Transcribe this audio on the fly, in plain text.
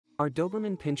Are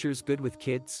Doberman Pinschers good with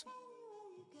kids?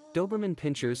 Doberman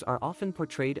Pinschers are often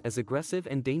portrayed as aggressive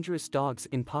and dangerous dogs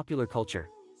in popular culture.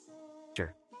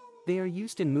 They are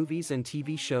used in movies and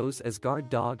TV shows as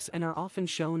guard dogs and are often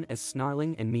shown as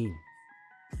snarling and mean.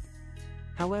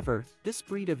 However, this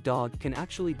breed of dog can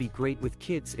actually be great with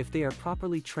kids if they are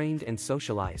properly trained and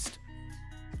socialized.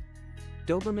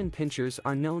 Doberman Pinschers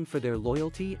are known for their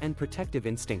loyalty and protective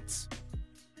instincts.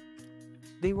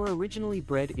 They were originally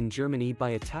bred in Germany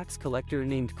by a tax collector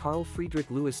named Karl Friedrich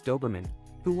Louis Dobermann,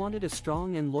 who wanted a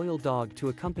strong and loyal dog to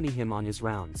accompany him on his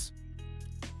rounds.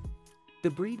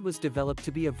 The breed was developed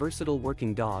to be a versatile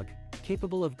working dog,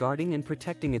 capable of guarding and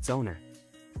protecting its owner.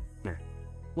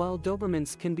 While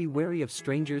Dobermans can be wary of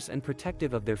strangers and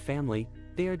protective of their family,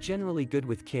 they are generally good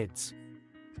with kids.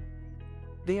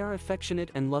 They are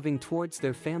affectionate and loving towards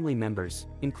their family members,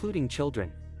 including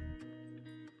children.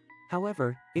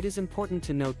 However, it is important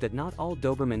to note that not all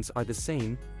Dobermans are the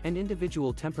same, and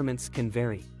individual temperaments can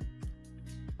vary.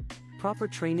 Proper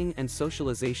training and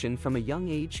socialization from a young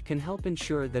age can help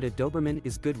ensure that a Doberman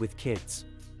is good with kids.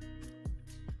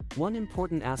 One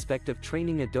important aspect of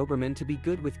training a Doberman to be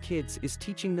good with kids is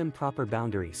teaching them proper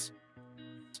boundaries.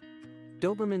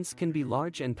 Dobermans can be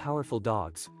large and powerful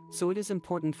dogs, so it is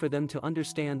important for them to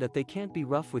understand that they can't be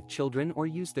rough with children or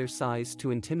use their size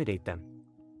to intimidate them.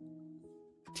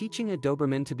 Teaching a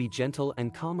Doberman to be gentle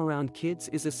and calm around kids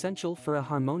is essential for a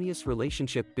harmonious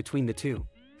relationship between the two.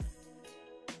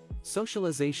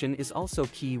 Socialization is also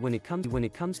key when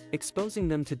it comes exposing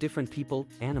them to different people,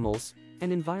 animals,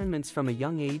 and environments from a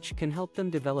young age can help them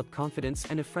develop confidence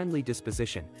and a friendly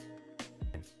disposition.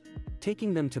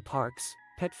 Taking them to parks,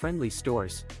 pet-friendly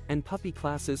stores, and puppy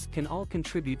classes can all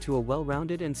contribute to a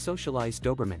well-rounded and socialized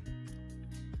Doberman.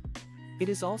 It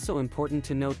is also important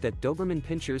to note that Doberman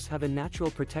Pinschers have a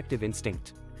natural protective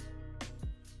instinct.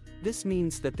 This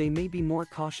means that they may be more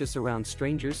cautious around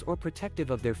strangers or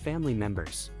protective of their family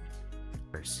members.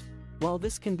 While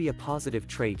this can be a positive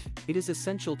trait, it is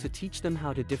essential to teach them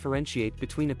how to differentiate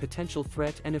between a potential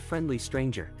threat and a friendly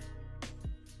stranger.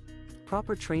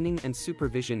 Proper training and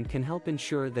supervision can help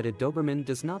ensure that a Doberman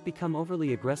does not become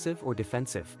overly aggressive or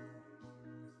defensive.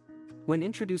 When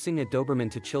introducing a Doberman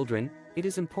to children, it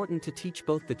is important to teach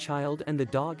both the child and the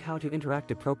dog how to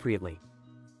interact appropriately.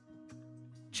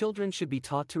 Children should be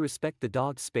taught to respect the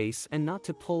dog's space and not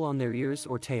to pull on their ears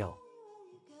or tail.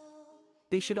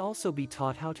 They should also be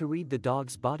taught how to read the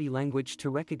dog's body language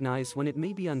to recognize when it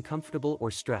may be uncomfortable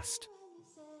or stressed.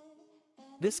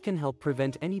 This can help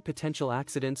prevent any potential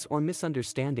accidents or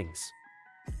misunderstandings.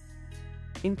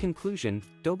 In conclusion,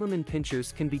 Doberman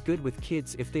Pinschers can be good with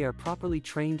kids if they are properly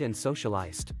trained and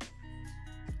socialized.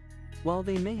 While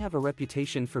they may have a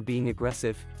reputation for being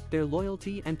aggressive, their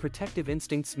loyalty and protective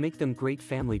instincts make them great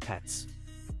family pets.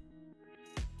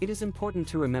 It is important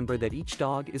to remember that each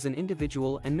dog is an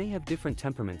individual and may have different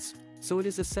temperaments, so it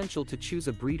is essential to choose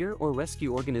a breeder or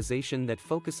rescue organization that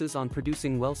focuses on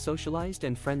producing well-socialized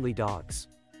and friendly dogs.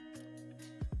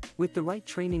 With the right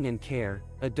training and care,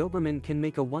 a Doberman can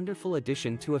make a wonderful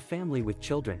addition to a family with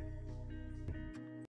children.